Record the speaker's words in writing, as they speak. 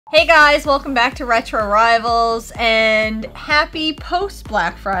Hey guys, welcome back to Retro Rivals and happy post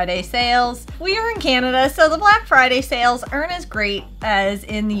Black Friday sales. We are in Canada, so the Black Friday sales aren't as great as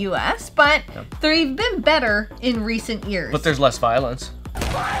in the US, but they've been better in recent years. But there's less violence.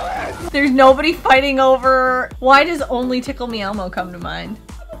 There's nobody fighting over... Why does only Tickle Me Elmo come to mind?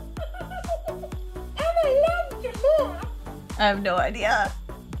 I have no idea.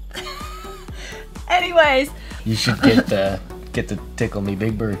 Anyways. You should get the Tickle Me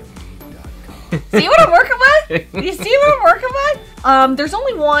Big Bird. See what I'm working with? You see what I'm working with? There's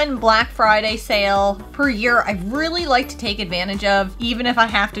only one Black Friday sale per year I really like to take advantage of, even if I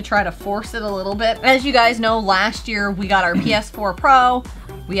have to try to force it a little bit. As you guys know, last year we got our PS4 Pro.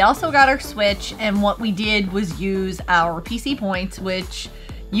 We also got our Switch, and what we did was use our PC points, which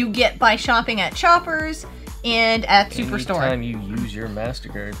you get by shopping at Shoppers and at Superstore. Anytime you use your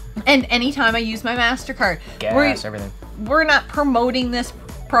MasterCard. And anytime I use my MasterCard. Gas, everything. We're not promoting this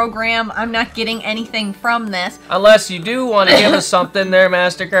program. I'm not getting anything from this. Unless you do want to give us something there,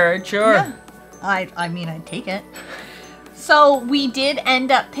 MasterCard, sure. Yeah. I mean, I'd take it. So we did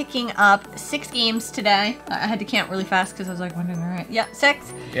end up picking up 6 games today. I had to count really fast because I was like, wondering, all right. Yeah,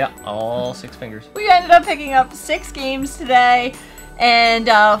 6. Yeah, all 6 fingers. We ended up picking up 6 games today. And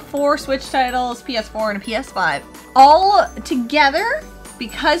 4 Switch titles, PS4 and a PS5. All together,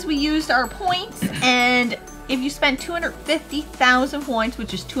 because we used our points, and if you spend 250,000 points,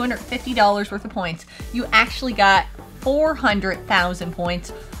 which is $250 worth of points, you actually got 400,000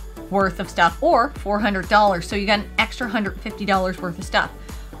 points worth of stuff, or $400. So you got an extra $150 worth of stuff.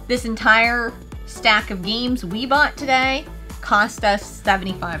 This entire stack of games we bought today cost us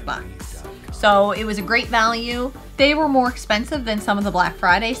 75 bucks. So it was a great value. They were more expensive than some of the Black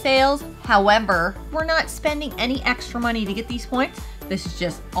Friday sales. However, we're not spending any extra money to get these points. This is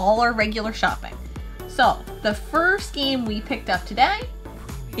just all our regular shopping. So the first game we picked up today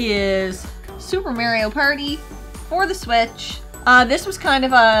is Super Mario Party for the Switch. This was kind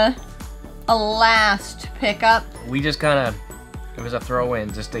of a last pickup. We just kind of, it was a throw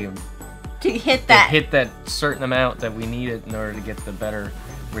in just to hit that certain amount that we needed in order to get the better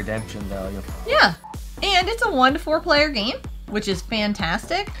redemption value. Yeah. And it's a 1 to 4 player game, which is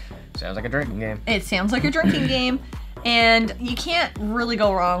fantastic. Sounds like a drinking game. It sounds like a drinking game, and you can't really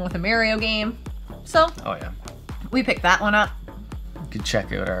go wrong with a Mario game. So, oh yeah, we picked that one up. You could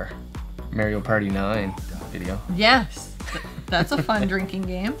check out our Mario Party 9 video. Yes, that's a fun drinking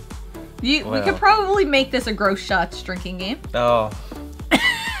game. We could probably make this a gross shots drinking game. Oh.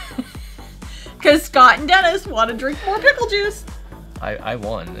 Because Scott and Dennis want to drink more pickle juice. I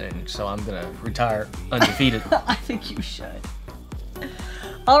won, and so I'm gonna retire undefeated. I think you should.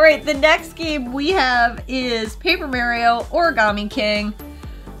 Alright, the next game we have is Paper Mario Origami King.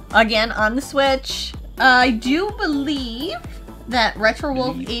 Again, on the Switch. I do believe that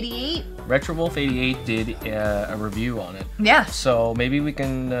RetroWolf 88... RetroWolf 88 did a review on it. Yeah. So maybe we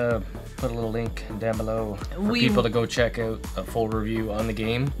can put a little link down below for people to go check out a full review on the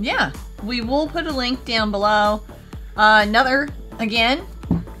game. Yeah. We will put a link down below. Another... Again,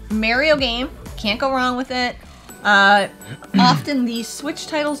 Mario game, can't go wrong with it. Often these Switch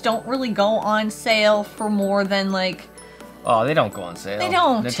titles don't really go on sale for more than like... Oh, they don't go on sale. They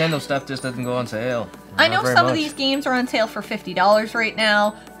don't. Nintendo stuff just doesn't go on sale. I know some of these games are on sale for $50 right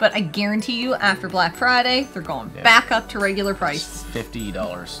now, but I guarantee you after Black Friday, they're going back up to regular price.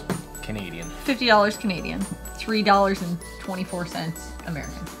 $50 Canadian. $50 Canadian. $3.24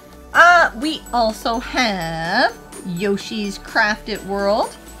 American. We also have Yoshi's Crafted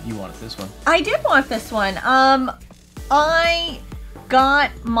World. You wanted this one. I did want this one. I got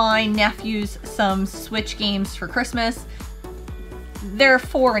my nephews some Switch games for Christmas. They're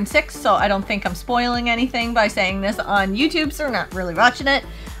 4 and 6, so I don't think I'm spoiling anything by saying this on YouTube, so they're not really watching it.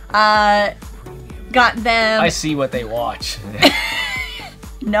 Got them... I see what they watch.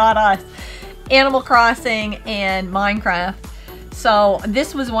 Not us. Animal Crossing and Minecraft. So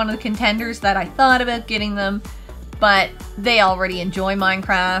this was one of the contenders that I thought about getting them, but they already enjoy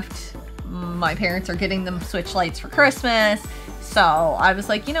Minecraft. My parents are getting them Switch Lites for Christmas. So I was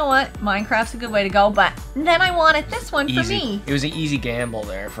like, you know what? Minecraft's a good way to go, but then I wanted this one for me. It was an easy gamble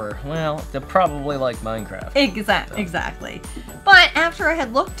there for, well, they'll probably like Minecraft. Exactly. But after I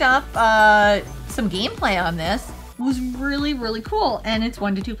had looked up some gameplay on this, it was really, really cool. And it's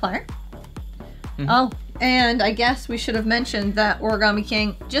 1 to 2 player. Mm-hmm. Oh, and I guess we should have mentioned that Origami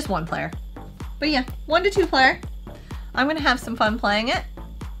King, just 1 player. But yeah, 1 to 2 player. I'm going to have some fun playing it.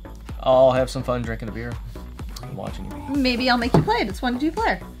 I'll have some fun drinking a beer. Watching you. Maybe I'll make you play it. It's 1 to 2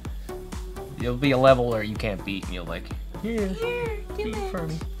 player. It'll be a level where you can't beat, and you'll like, here, give beat it for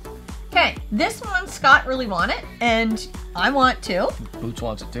me. Okay, this one Scott really wanted, and I want to. Boots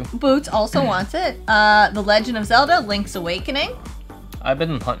wants it too. Boots also wants it. The Legend of Zelda: Link's Awakening. I've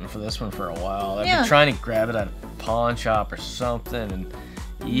been hunting for this one for a while. I've Yeah. been trying to grab it at a pawn shop or something, and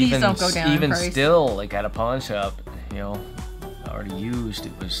even don't go down in price. still, like at a pawn shop, you know, already used,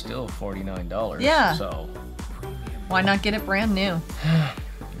 it was still $49. Yeah. So Why not get it brand new?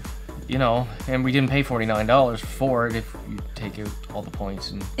 you know, and we didn't pay $49 for it if you take out all the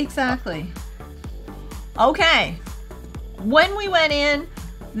points and. Exactly. Okay. When we went in,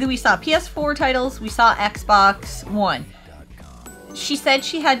 we saw PS4 titles, we saw Xbox One. She said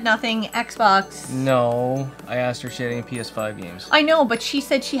she had nothing Xbox. No, I asked her if she had any PS5 games. I know, but she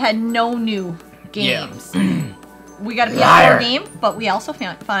said she had no new games. We got a PS4 Liar. game, but we also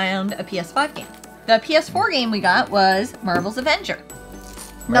found a PS5 game. The PS4 game we got was Marvel's Avenger.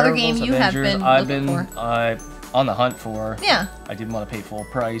 Another game you have been looking for. On the hunt for. Yeah. I didn't want to pay full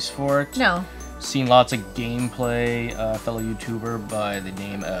price for it. No. Seen lots of gameplay. A fellow YouTuber by the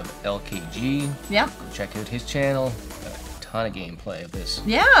name of LKG. Yeah. Go check out his channel. A ton of gameplay of this.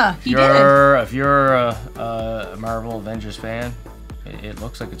 Yeah, he did. If you're a Marvel Avengers fan, it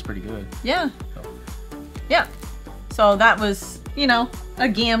looks like it's pretty good. Yeah. So. Yeah. So that was, you know, a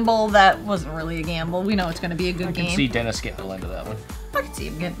gamble that wasn't really a gamble. We know it's going to be a good game. I can see Dennis getting the end of that one. I can see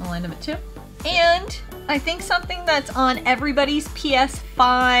him getting the end of it too. And I think something that's on everybody's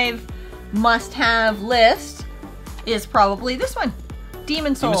PS5 must-have list is probably this one.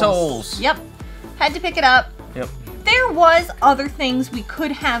 Demon Souls. Demon Souls. Yep. Had to pick it up. Yep. There was other things we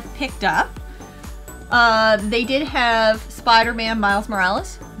could have picked up. They did have Spider-Man Miles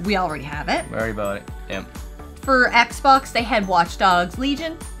Morales. We already have it. We already bought it. Yep. For Xbox, they had Watch Dogs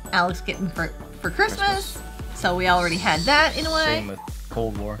Legion. Alex getting for Christmas. So we already had that in a way. Same with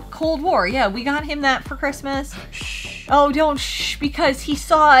Cold War. Cold War, yeah, we got him that for Christmas. Shh. Oh, don't shh, because he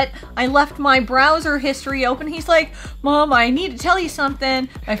saw it. I left my browser history open. He's like, Mom, I need to tell you something.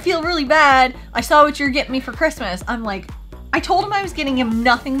 I feel really bad. I saw what you're getting me for Christmas. I'm like, I told him I was getting him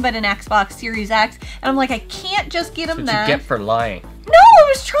nothing but an Xbox Series X. And I'm like, I can't just get him That's what that. you get for lying. No,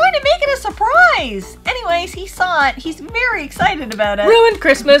 I was trying to make it a surprise. Anyways, he saw it. He's very excited about it. Ruined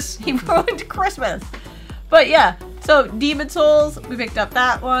Christmas. He ruined Christmas. But yeah, so Demon Souls, we picked up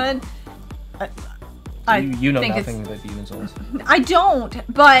that one. You know think nothing about Demon Souls. I don't,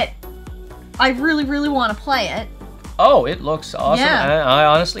 but I really, really want to play it. Oh, it looks awesome. Yeah. I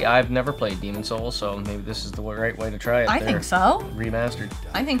honestly, I've never played Demon Souls, so maybe this is the right way to try it. I think so. Remastered.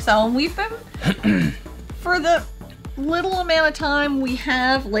 I think so. And we've been, for the little amount of time we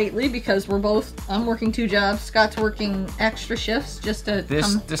have lately, because I'm working 2 jobs, Scott's working extra shifts just to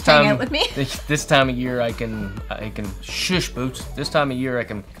hang out with me. This time of year I can shush Boots. This time of year I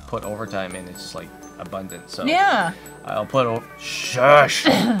can put overtime in. It's like abundant. So yeah. I'll put shush.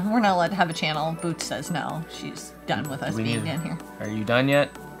 We're not allowed to have a channel. Boots says no. She's done with us being in here. Are you done yet?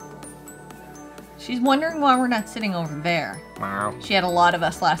 She's wondering why we're not sitting over there. Wow. She had a lot of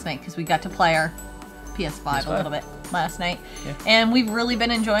us last night because we got to play our PS5 a little bit last night. Yeah. And we've really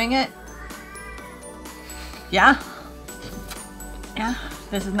been enjoying it. Yeah. Yeah.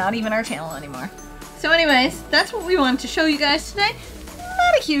 This is not even our channel anymore. So anyways, that's what we wanted to show you guys today.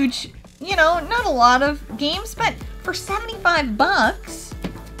 Not a huge, you know, not a lot of games, but for 75 bucks,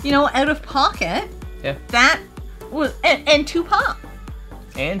 you know, out of pocket. Yeah. That was, and 2 pop.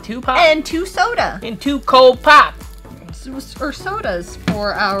 And 2 pop. And 2 soda. And 2 cold pop. Or sodas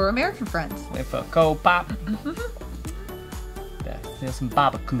for our American friends. If a cold pop. There's some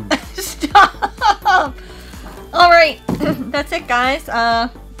barbecue. Stop! Alright, that's it guys.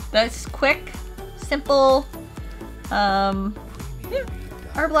 That's quick, simple, yeah,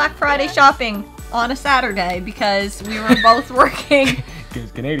 our Black Friday shopping on a Saturday because we were both working.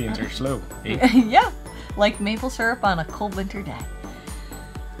 Because Canadians are slow. Yeah, like maple syrup on a cold winter day.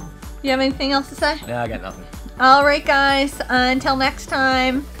 You have anything else to say? No, I got nothing. Alright guys, until next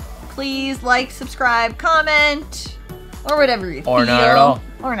time, please like, subscribe, comment, or whatever you feel. Or not at all.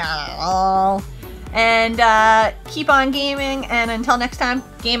 Or not at all. And keep on gaming, and until next time,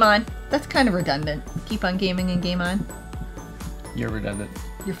 game on. That's kind of redundant. Keep on gaming and game on. You're redundant.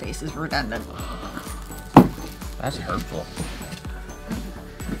 Your face is redundant. That's hurtful.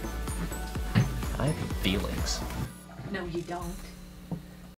 I have feelings. No, you don't.